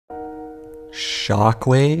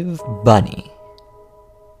Shockwave Bunny.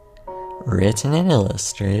 Written and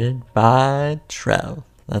illustrated by Trev.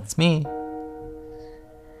 That's me.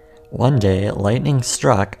 One day, lightning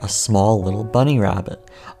struck a small little bunny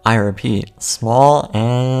rabbit. I repeat, small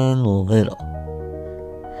and little.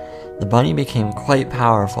 The bunny became quite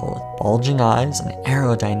powerful with bulging eyes and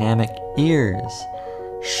aerodynamic ears.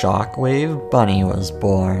 Shockwave Bunny was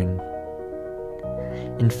born.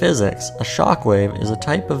 In physics, a shockwave is a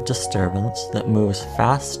type of disturbance that moves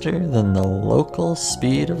faster than the local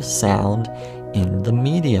speed of sound in the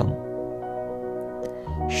medium.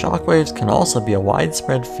 Shockwaves can also be a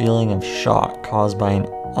widespread feeling of shock caused by an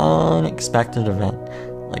unexpected event,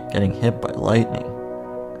 like getting hit by lightning.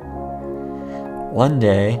 One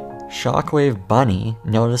day, Shockwave Bunny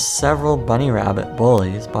noticed several bunny rabbit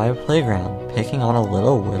bullies by a playground picking on a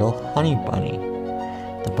little honey bunny.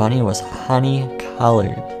 The bunny was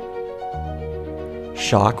honey-colored.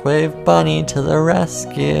 Shockwave Bunny to the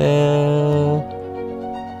rescue!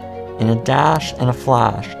 In a dash and a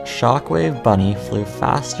flash, Shockwave Bunny flew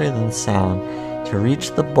faster than sound to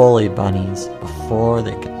reach the bully bunnies before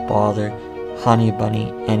they could bother Honey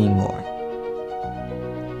Bunny anymore.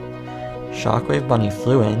 Shockwave Bunny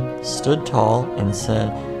flew in, stood tall, and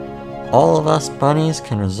said, "All of us bunnies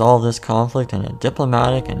can resolve this conflict in a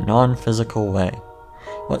diplomatic and non-physical way.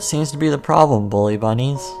 What seems to be the problem, bully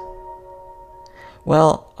bunnies?"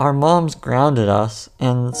 "Well, our moms grounded us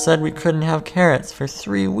and said we couldn't have carrots for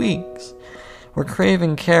 3 weeks. We're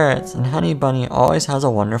craving carrots, and Honey Bunny always has a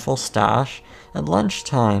wonderful stash at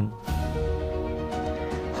lunchtime."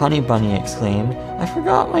 Honey Bunny exclaimed, "I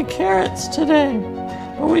forgot my carrots today,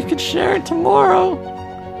 but we could share it tomorrow."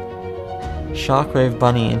 Shockwave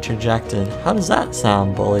Bunny interjected, "How does that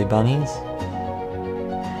sound, bully bunnies?"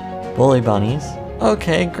 Bully bunnies,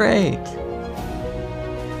 "Okay, great."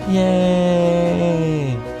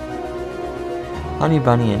 Yay! Honey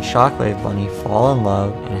Bunny and Shockwave Bunny fall in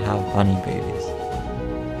love and have bunny babies.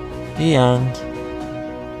 The end.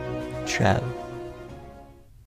 Trev.